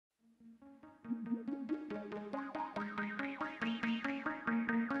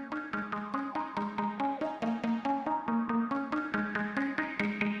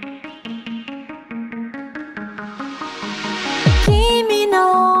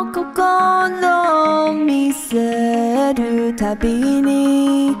るたび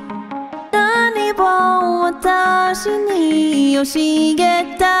に何を私に教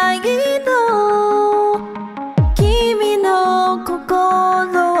えたいの？君の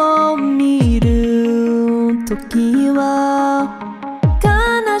心を見るときは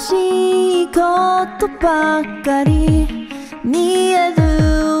悲しいことばかり見える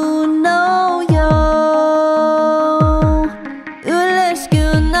のよ。嬉しく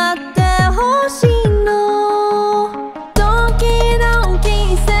なってほしいの。時々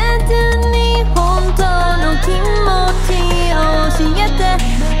せずに本当の気持ちを教えて、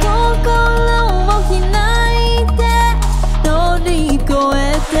心を開いて乗り越え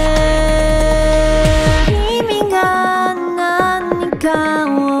て。君が何かを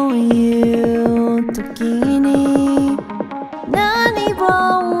言うときに何を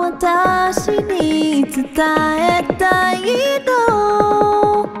私に伝えたいの？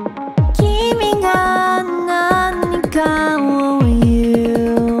君が何かを言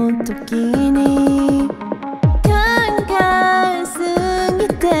うときに考えすぎ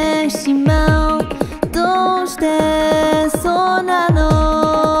てしまう。どうしてそうなの？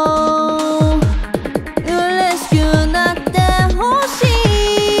嬉しくなってほし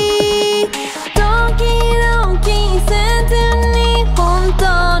い。時々せずに本当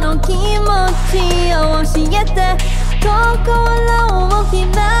の気持ちを教えて、心を開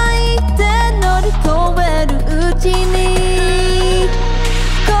いて乗り越えるうちに、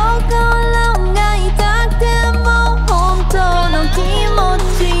心が痛くても本当の気持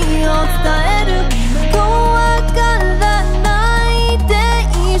ちを伝える。怖がらないで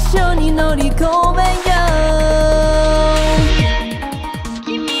一緒に乗り越えよう。君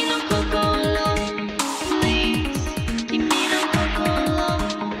の心 Please 君の心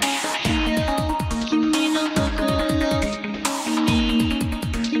Heal 君の心 Me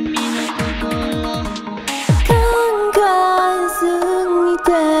君の心考えすぎて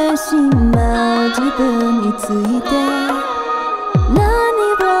しまう自分について、何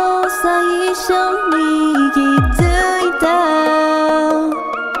を最初に気づいた？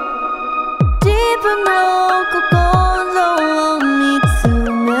自分の心を見つ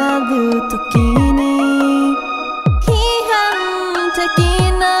めるときに批判的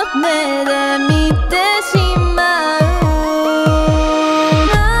な目で見てしまう。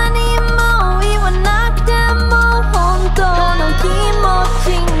何も言わなくても本当の気持ち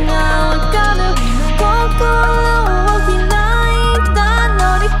がわかる。心を開いた乗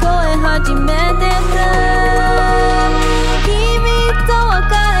り越え始めてた。君と別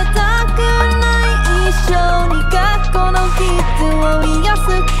れたくない。一緒に過去の傷を癒す。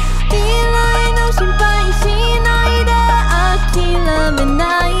未来の心配しないで諦めな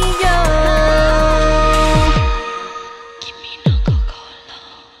いよ。君の心、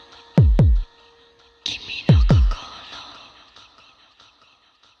君の心。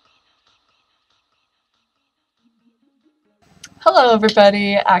Hello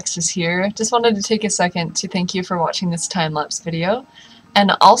everybody, Axis here. Just wanted to take a second to thank you for watching this time-lapse video,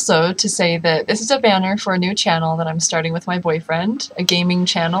 and also to say that this is a banner for a new channel that I'm starting with my boyfriend, a gaming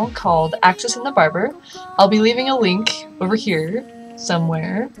channel called Axis and the Barber. I'll be leaving a link over here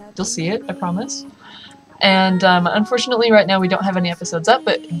somewhere. You'll see it, I promise. And unfortunately right now we don't have any episodes up,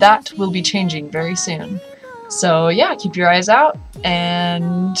 but that will be changing very soon. So yeah, keep your eyes out,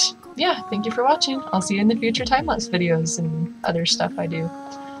 and yeah, thank you for watching. I'll see you in the future time-lapse videos and other stuff I do.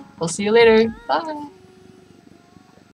 We'll see you later. Bye!